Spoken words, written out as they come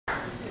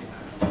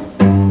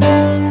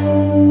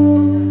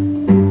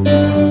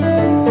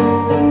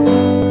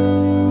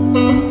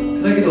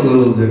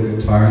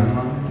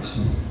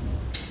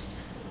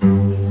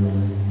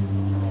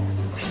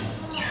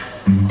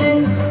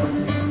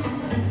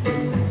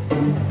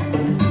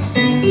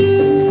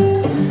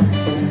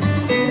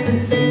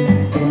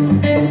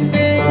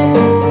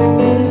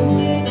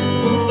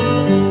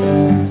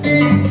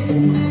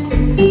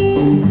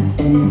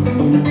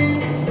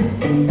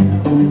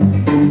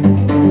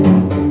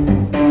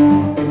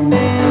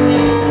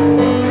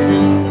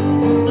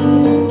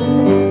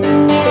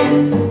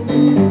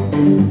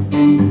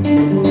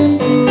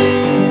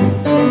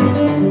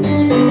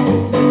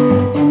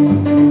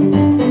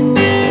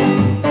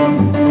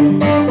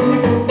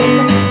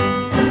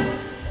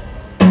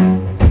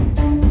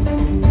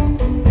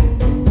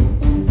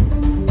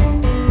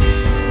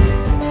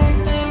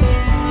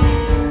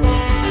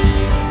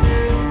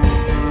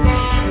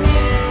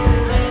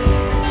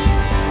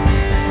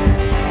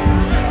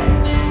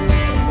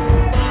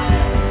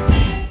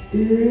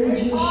Yeah,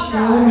 just a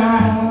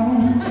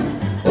mile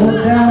or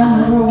down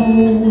the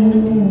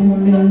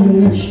road into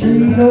the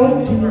street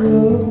or two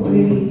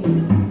away.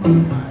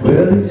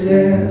 Well, it's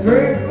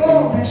every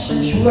corner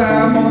since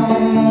I'm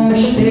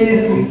almost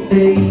every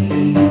day.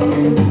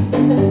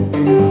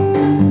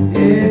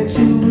 Yeah,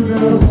 to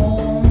the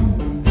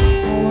home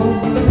of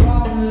the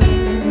Father,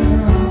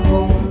 I'm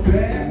gonna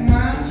drag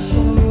my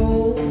solo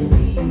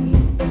feet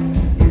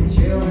and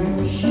tell him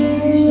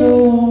she's the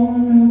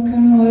one who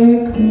can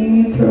wake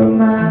me from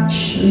my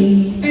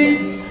sleep.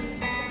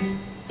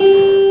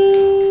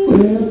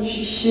 Well,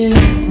 she said,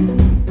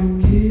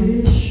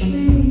 kiss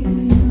me,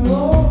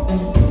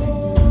 Lord,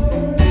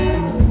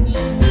 I'm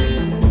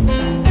listening.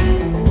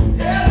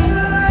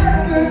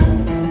 Ever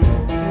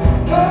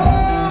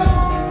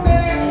don't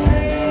make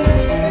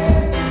sense.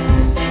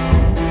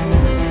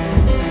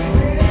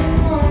 In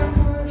my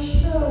curse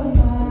of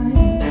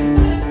mine,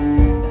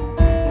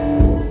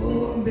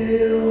 for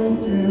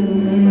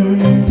building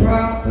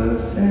proper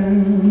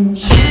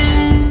fence.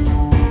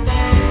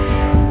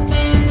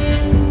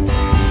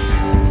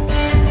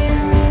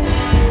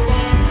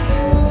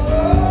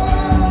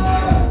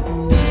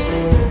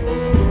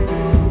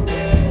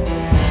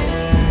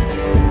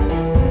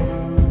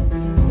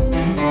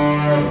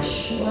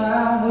 So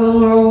I will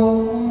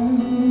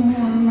roam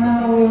and I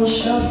will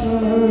suffer.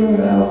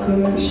 I'll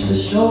curse the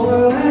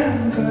soil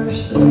and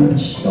curse the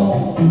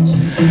storms.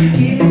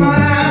 Keep my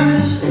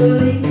eyes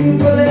leaking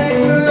for that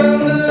girl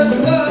does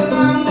love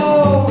my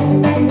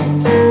bones.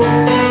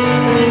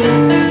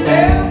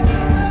 Ever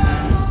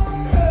I've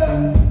known her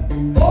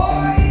for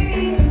a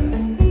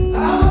year,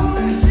 I've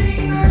only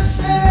seen her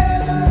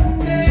 7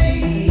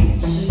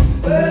 days.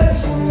 But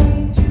it's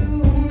only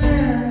too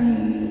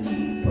many to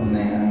keep a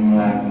man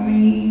like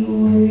me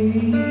away.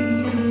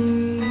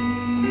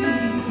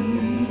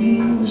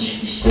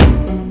 She said,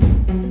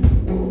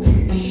 oh,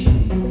 kiss me,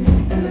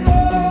 and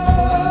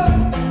Lord,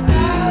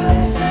 I'll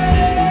listen.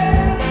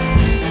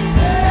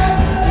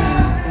 Ever I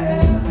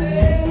have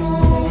been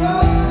on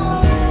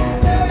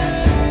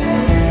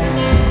dancing.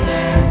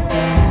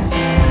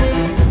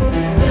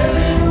 Well,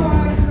 you know I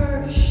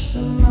cursed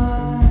the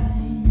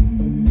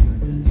mind,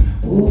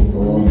 oh,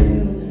 for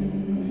building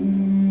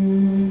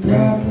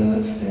proper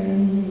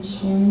fence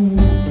home.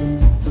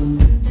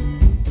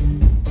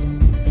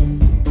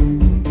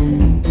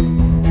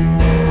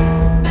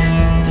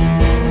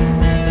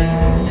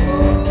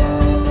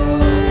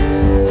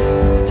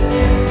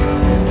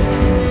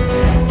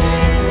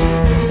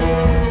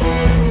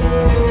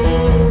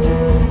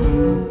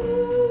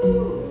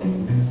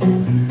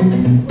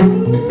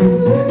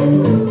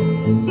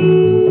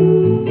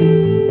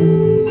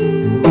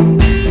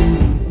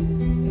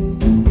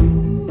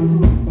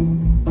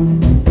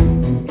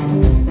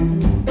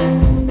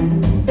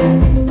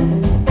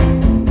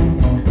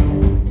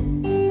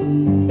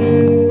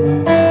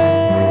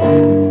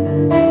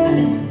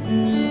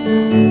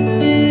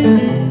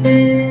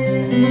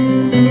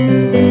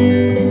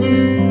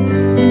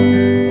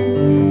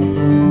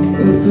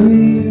 Well, 3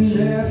 years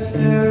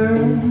after,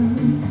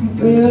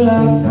 well, I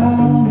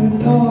found her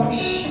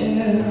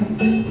doorstep.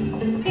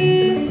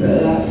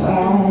 Well, I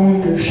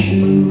found her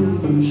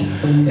shoes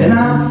and I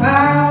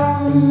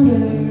found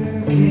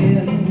her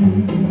kitten.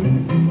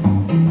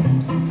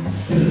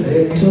 Well,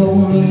 they told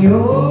me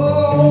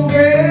your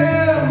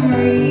Grim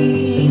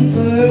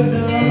Reaper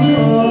done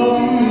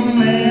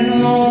come and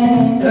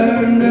long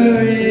turned her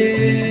in.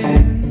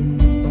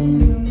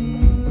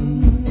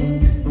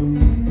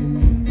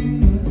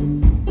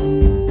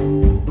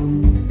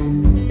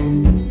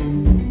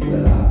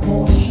 Well, I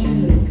poured some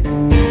liquor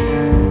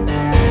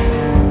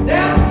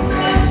down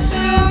my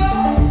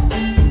soul,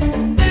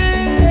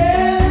 and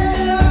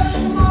it does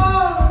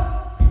more.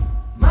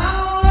 My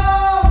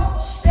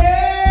lost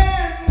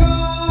and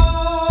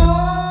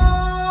gone.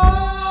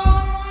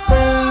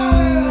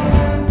 Well,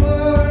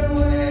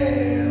 well,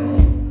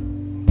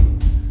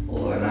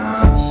 when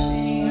I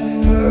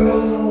sing her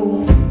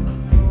old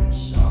funeral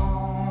song.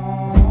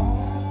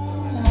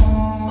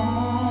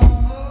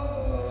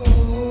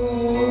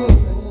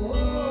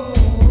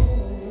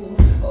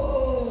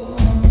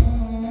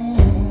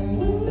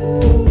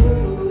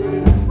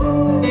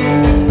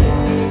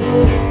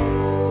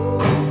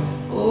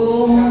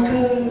 Oh,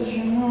 'cause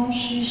you know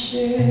she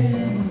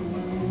said,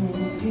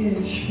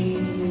 kiss me,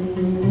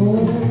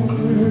 Lord,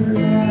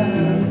 I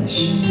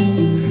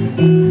listen.